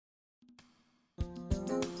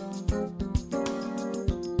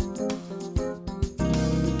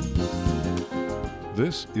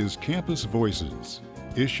This is Campus Voices,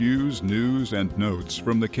 issues, news, and notes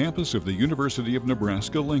from the campus of the University of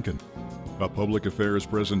Nebraska-Lincoln, a public affairs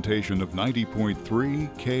presentation of 90.3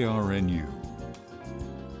 KRNU.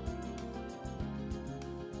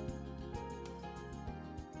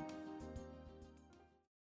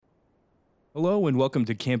 Hello and welcome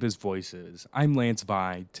to Campus Voices. I'm Lance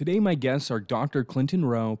Vide. Today my guests are Dr. Clinton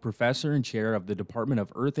Rowe, Professor and Chair of the Department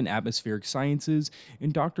of Earth and Atmospheric Sciences,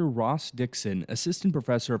 and Dr. Ross Dixon, Assistant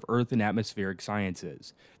Professor of Earth and Atmospheric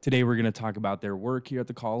Sciences. Today we're going to talk about their work here at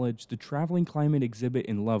the college, the Traveling Climate exhibit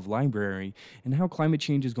in Love Library, and how climate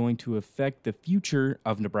change is going to affect the future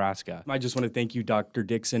of Nebraska. I just want to thank you, Dr.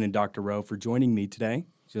 Dixon and Dr. Rowe, for joining me today,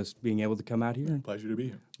 just being able to come out here. Pleasure to be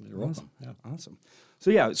here. You're welcome. Yeah. Awesome.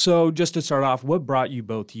 So just to start off, what brought you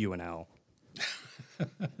both to UNL? Well,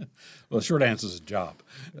 the short answer is a job.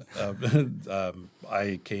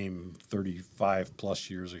 I came 35 plus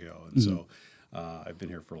years ago, and so I've been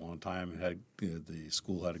here for a long time. The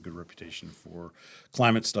school had a good reputation for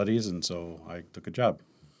climate studies, and so I took a job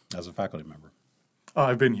as a faculty member.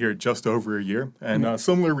 I've been here just over a year, and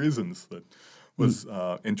similar reasons. That was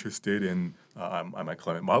interested in. I'm a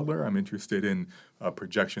climate modeler. I'm interested in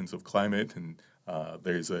projections of climate, and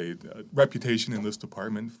there's a reputation in this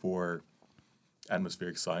department for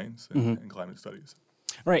atmospheric science and climate studies.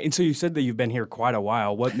 Right, and so you said that you've been here quite a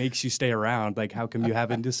while. What makes you stay around? Like, how come you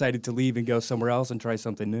haven't decided to leave and go somewhere else and try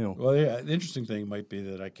something new? Well, yeah, the interesting thing might be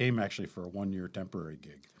that I came actually for a one-year temporary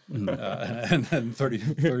gig. And then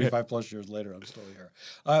 35 plus years later, I'm still here.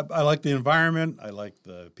 I like the environment. I like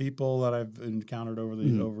the people that I've encountered over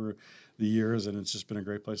the years, and it's just been a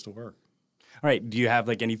great place to work. All right. Do you have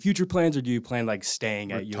like any future plans, or do you plan like staying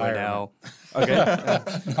Retirement. at UNL?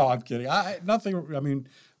 Okay. No, I'm kidding. Nothing. I mean,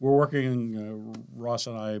 we're working. Ross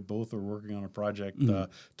and I both are working on a project to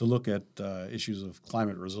look at issues of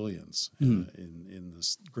climate resilience in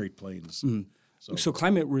this Great Plains. So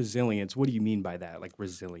climate resilience, what do you mean by that, like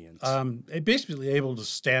resilience? Basically able to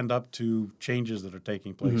stand up to changes that are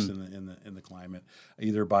taking place in the climate,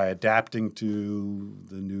 either by adapting to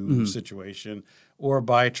the new situation or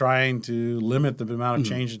by trying to limit the amount of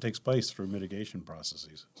change that takes place through mitigation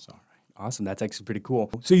processes. So. Awesome. That's actually pretty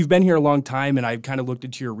cool. So you've been here a long time, and I've kind of looked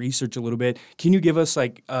into your research a little bit. Can you give us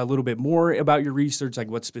like a little bit more about your research,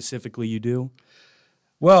 like what specifically you do?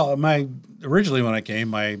 Well, originally when I came,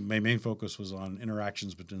 my main focus was on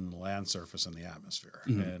interactions between the land surface and the atmosphere,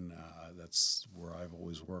 and that's where I've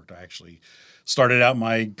always worked. I actually started out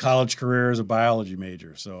my college career as a biology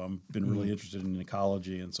major, so I've been really interested in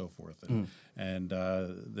ecology and so forth. And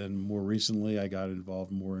then more recently, I got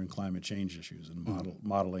involved more in climate change issues and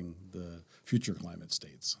modeling the future climate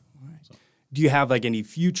states. Right. So. Do you have like any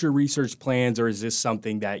future research plans, or is this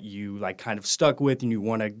something that you like kind of stuck with and you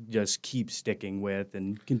want to just keep sticking with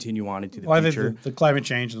and continue on into the future? I think the climate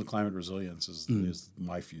change and the climate resilience is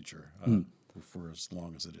my future for as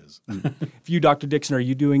long as it is. For you, Dr. Dixon, are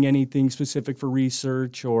you doing anything specific for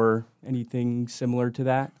research or anything similar to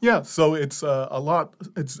that? Yeah, so it's a lot.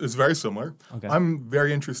 It's very similar. Okay. I'm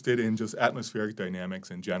very interested in just atmospheric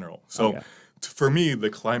dynamics in general. So. For me,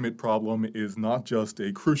 the climate problem is not just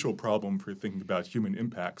a crucial problem for thinking about human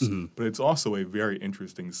impacts, but it's also a very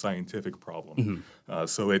interesting scientific problem.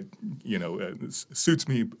 So it suits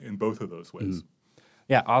me in both of those ways.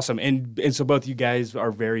 Yeah, awesome. And so both you guys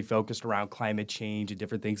are very focused around climate change and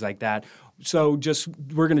different things like that. So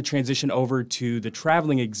we're going to transition over to the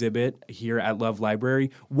traveling exhibit here at Love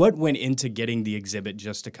Library. What went into getting the exhibit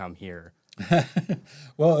just to come here?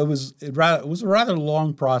 Well, it was a rather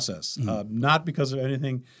long process, not because of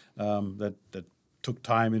anything that took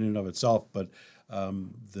time in and of itself, but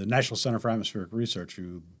the National Center for Atmospheric Research,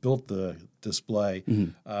 who built the display,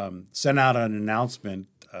 sent out an announcement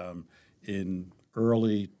in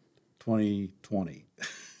early 2020.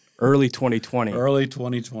 Early 2020. Early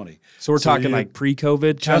 2020. So we're talking like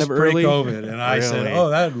pre-COVID, kind of early? Just pre-COVID. And I said,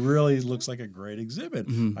 that really looks like a great exhibit.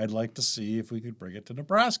 I'd like to see if we could bring it to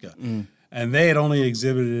Nebraska. And they had only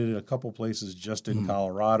exhibited it a couple places just in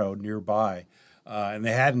Colorado nearby. And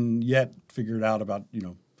they hadn't yet figured out about,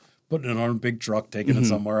 putting it on a big truck, taking it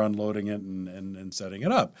somewhere, unloading it, and setting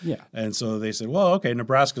it up. Yeah. And so they said, well, okay,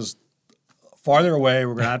 Nebraska's farther away.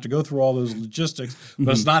 We're going to have to go through all those logistics,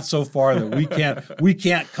 but it's not so far that we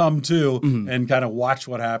can't come to and kind of watch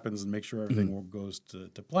what happens and make sure everything goes to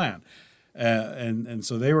plan. And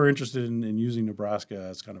so they were interested in using Nebraska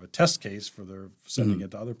as kind of a test case for their sending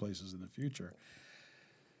it to other places in the future.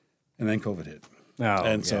 And then COVID hit.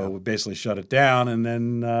 So we basically shut it down. And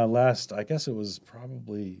then I guess it was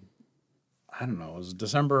probably I don't know, it was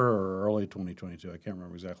December or early 2022. I can't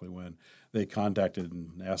remember exactly when. They contacted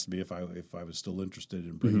and asked me if I was still interested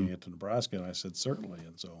in bringing it to Nebraska, and I said certainly.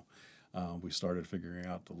 And so we started figuring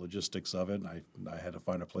out the logistics of it, and I had to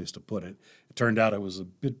find a place to put it. It turned out it was a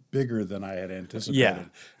bit bigger than I had anticipated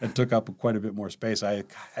and took up quite a bit more space. I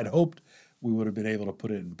had hoped we would have been able to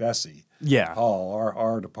put it in Bessie Hall,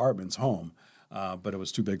 our department's home. But it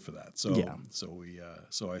was too big for that.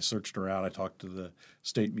 So I searched around. I talked to the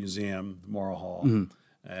State Museum, Memorial Hall,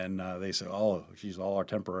 and they said, "Oh, geez, all our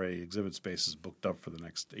temporary exhibit space is booked up for the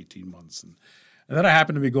next 18 months." And then I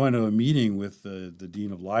happened to be going to a meeting with the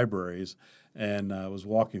Dean of Libraries, and I was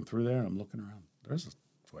walking through there, and I'm looking around. There's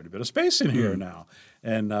quite a bit of space in here now,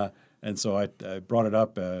 and so I brought it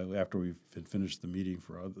up after we had finished the meeting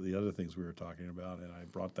for the other things we were talking about, and I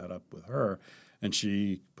brought that up with her, and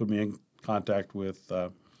she put me in contact with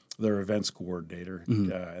their events coordinator and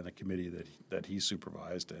the committee that he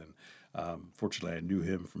supervised, and fortunately I knew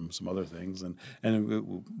him from some other things, and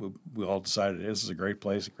we all decided this is a great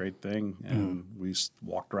place, a great thing, and we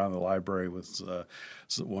walked around the library with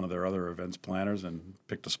one of their other events planners and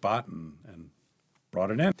picked a spot and brought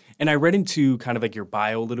it in. And I read into kind of like your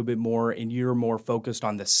bio a little bit more, and you're more focused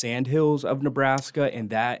on the sandhills of Nebraska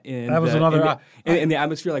and that was another in the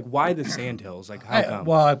atmosphere. Like, why the sandhills? Like, how come?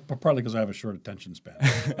 Well, partly because I have a short attention span.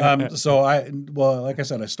 Like I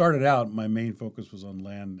said, I started out, my main focus was on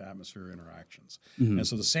land-atmosphere interactions. And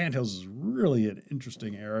so the sandhills is really an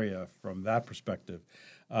interesting area from that perspective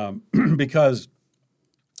because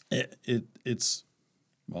it's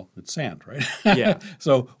sand, right? Yeah.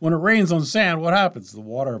 So when it rains on sand, what happens? The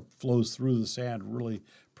water flows through the sand really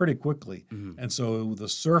pretty quickly. And so the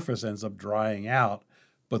surface ends up drying out,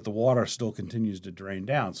 but the water still continues to drain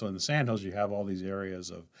down. So in the sandhills, you have all these areas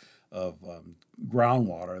of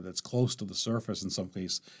groundwater that's close to the surface, in some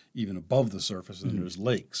cases even above the surface, and there's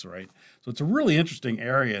lakes, right? So it's a really interesting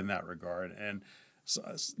area in that regard. And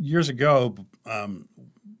so, years ago,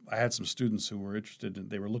 I had some students who were interested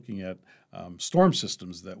they were looking at storm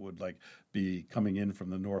systems that would be coming in from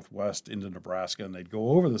the northwest into Nebraska, and they'd go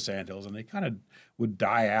over the sandhills, and they kind of would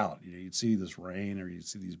die out. You'd see this rain, or you'd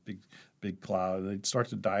see these big clouds, and they'd start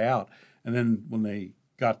to die out. And then when they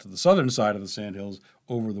got to the southern side of the sandhills,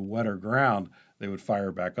 over the wetter ground, they would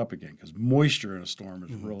fire back up again, because moisture in a storm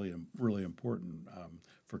is really important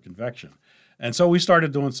for convection. And so we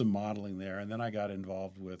started doing some modeling there, and then I got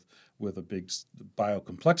involved with a big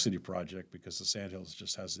biocomplexity project, because the Sandhills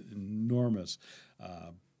just has enormous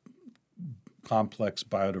complex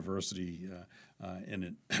biodiversity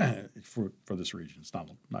in it for this region. It's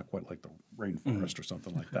not quite like the rainforest or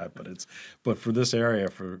something like that, but for this area,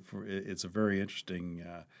 it's a very interesting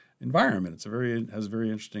environment. It has a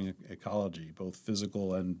very interesting ecology, both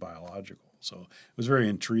physical and biological. So it was very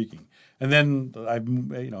intriguing. And then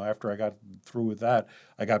after I got through with that,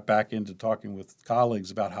 I got back into talking with colleagues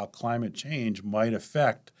about how climate change might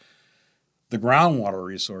affect the groundwater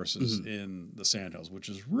resources in the Sandhills, which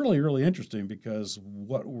is really, really interesting, because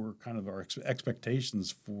what were kind of our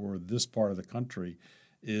expectations for this part of the country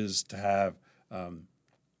is to have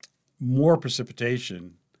more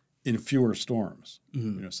precipitation in fewer storms.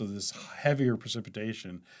 So this heavier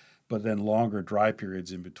precipitation, but then longer dry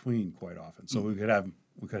periods in between quite often. So we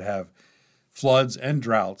could have floods and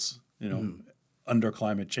droughts, under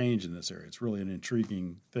climate change in this area. It's really an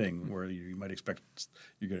intriguing thing where you might expect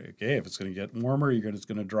if it's going to get warmer, it's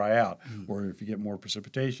going to dry out, or if you get more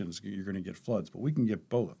precipitation, you're going to get floods. But we can get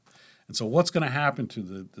both. And so what's going to happen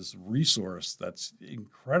to this resource that's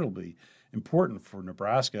incredibly important for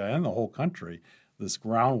Nebraska and the whole country, this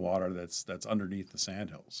groundwater that's underneath the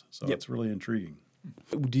Sandhills? So it's really intriguing.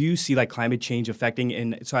 Do you see climate change affecting,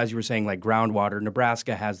 and so as you were saying, groundwater,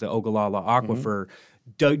 Nebraska has the Ogallala Aquifer.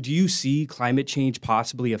 Do you see climate change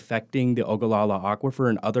possibly affecting the Ogallala Aquifer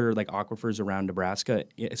and other aquifers around Nebraska,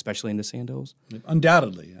 especially in the Sandhills?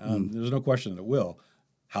 Undoubtedly. There's no question that it will.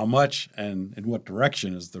 How much and in what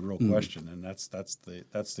direction is the real question, and that's the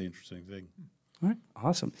interesting thing. All right,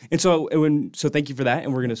 awesome. And so thank you for that,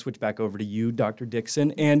 and we're going to switch back over to you, Dr.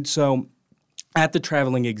 Dixon. And so at the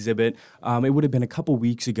traveling exhibit, it would have been a couple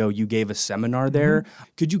weeks ago, you gave a seminar there.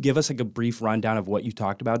 Could you give us a brief rundown of what you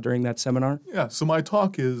talked about during that seminar? Yeah, so my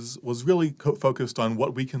talk was really focused on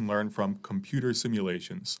what we can learn from computer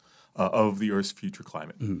simulations of the Earth's future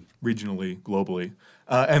climate, regionally, globally.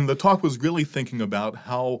 And the talk was really thinking about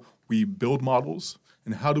how we build models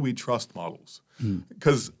and how do we trust models.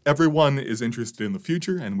 Because everyone is interested in the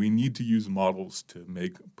future, and we need to use models to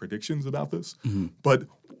make predictions about this. But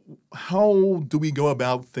how do we go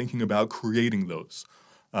about thinking about creating those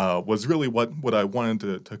was really what I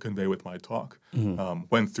wanted to convey with my talk.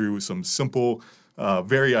 Went through some simple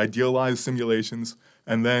very idealized simulations,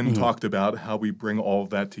 and then talked about how we bring all of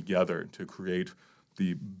that together to create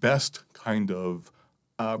the best kind of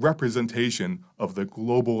representation of the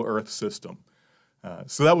global Earth system.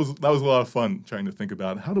 So that was a lot of fun trying to think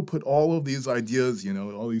about how to put all of these ideas,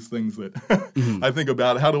 all these things that I think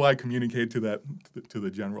about. How do I communicate to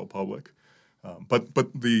the general public? But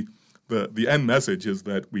the end message is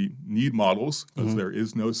that we need models because there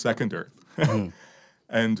is no second Earth,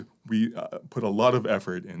 and we put a lot of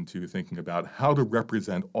effort into thinking about how to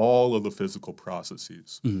represent all of the physical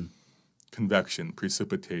processes. Convection,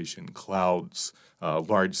 precipitation, clouds,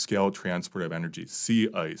 large-scale transport of energy, sea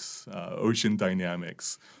ice, ocean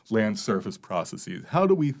dynamics, land surface processes. How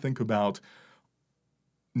do we think about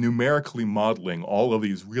numerically modeling all of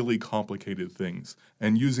these really complicated things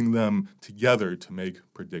and using them together to make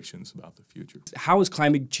predictions about the future? How is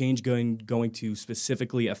climate change going to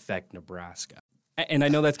specifically affect Nebraska? And I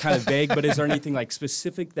know that's kind of vague, but is there anything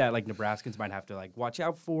specific that Nebraskans might have to watch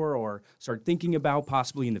out for or start thinking about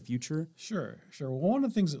possibly in the future? Sure. Well, one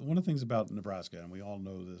of the things about Nebraska, and we all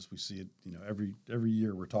know this, we see it, every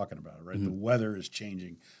year we're talking about it, right? The weather is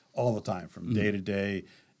changing all the time, from day to day,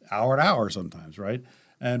 hour to hour sometimes, right?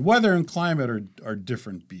 And weather and climate are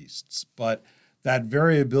different beasts, but that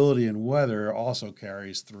variability in weather also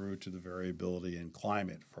carries through to the variability in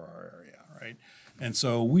climate for our area, right? And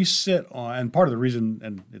so we sit on, and part of the reason,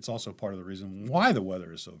 and it's also part of the reason why the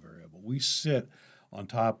weather is so variable, we sit on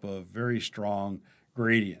top of very strong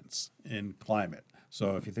gradients in climate.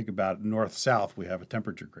 So if you think about north-south, we have a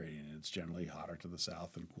temperature gradient. It's generally hotter to the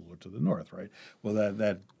south and cooler to the north, right? Well,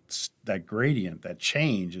 that gradient, that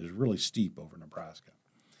change is really steep over Nebraska.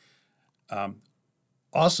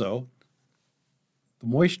 Also, the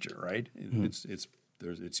moisture, right?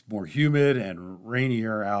 It's more humid and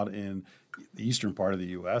rainier out in the eastern part of the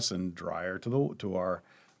U.S. and drier to our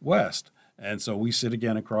west. And so we sit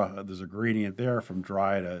again across, there's a gradient there from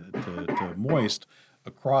dry to moist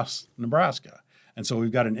across Nebraska. And so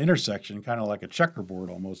we've got an intersection, kind of like a checkerboard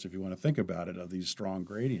almost, if you want to think about it, of these strong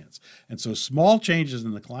gradients. And so small changes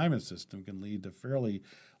in the climate system can lead to fairly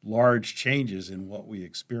large changes in what we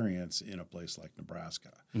experience in a place like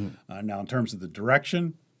Nebraska. Now, in terms of the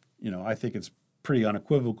direction, I think it's pretty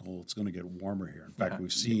unequivocal it's going to get warmer here. In fact,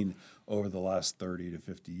 we've seen over the last 30 to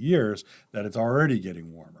 50 years that it's already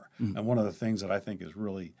getting warmer. And one of the things that I think is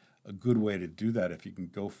really a good way to do that, if you can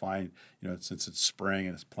go find, since it's spring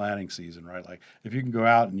and it's planting season, right? Like if you can go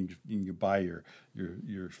out and you can buy your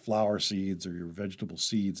flower seeds or your vegetable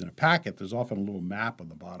seeds in a packet, there's often a little map on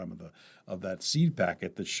the bottom of that seed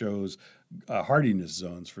packet that shows hardiness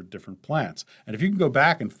zones for different plants. And if you can go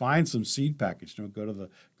back and find some seed packets, go to the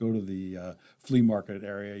flea market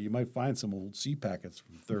area, you might find some old seed packets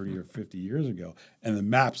from 30 or 50 years ago, and the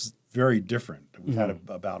map's very different. We've had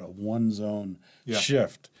about a one zone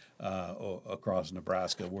shift across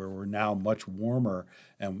Nebraska, where we're now much warmer,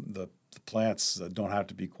 and the plants don't have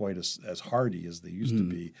to be quite as hardy as they used to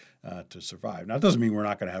be to survive. Now, it doesn't mean we're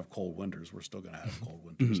not going to have cold winters. We're still going to have cold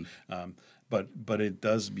winters. But it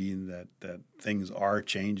does mean that things are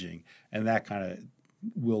changing, and that kind of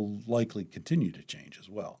will likely continue to change as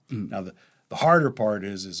well. Now, the harder part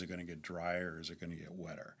is it going to get drier? Is it going to get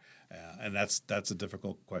wetter? And that's a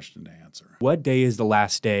difficult question to answer. What day is the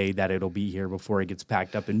last day that it'll be here before it gets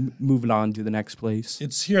packed up and moving on to the next place?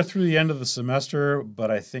 It's here through the end of the semester,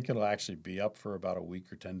 but I think it'll actually be up for about a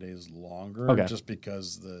week or 10 days longer, just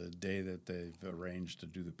because the day that they've arranged to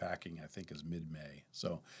do the packing, I think, is mid-May.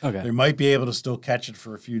 So they might be able to still catch it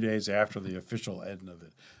for a few days after the official end of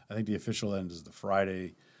it. I think the official end is the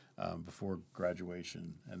Friday before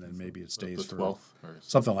graduation, and then maybe it stays for 12th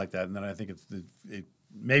something like that. And then I think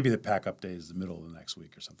maybe the pack-up day is the middle of the next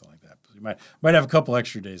week or something like that. But you might have a couple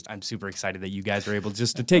extra days. I'm super excited that you guys are able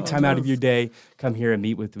just to take time out of your day, come here and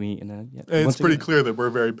meet with me. And it's pretty clear that we're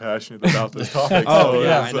very passionate about this topic.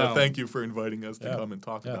 So thank you for inviting us to come and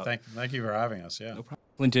talk about it. Thank you for having us. No problem.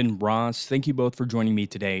 Clinton, Ross, thank you both for joining me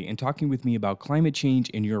today and talking with me about climate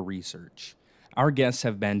change and your research. Our guests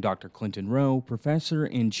have been Dr. Clinton Rowe, Professor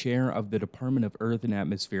and Chair of the Department of Earth and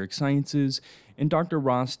Atmospheric Sciences, and Dr.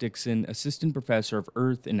 Ross Dixon, Assistant Professor of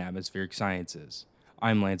Earth and Atmospheric Sciences.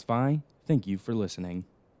 I'm Lance Vai. Thank you for listening.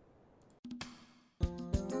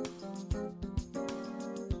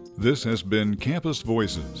 This has been Campus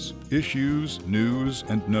Voices, issues, news,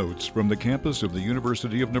 and notes from the campus of the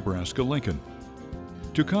University of Nebraska-Lincoln.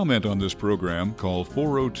 To comment on this program, call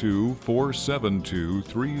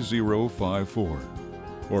 402-472-3054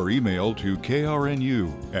 or email to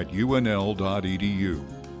krnu@unl.edu.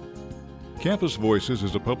 Campus Voices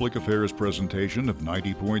is a public affairs presentation of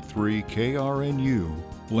 90.3 KRNU,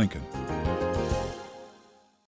 Lincoln.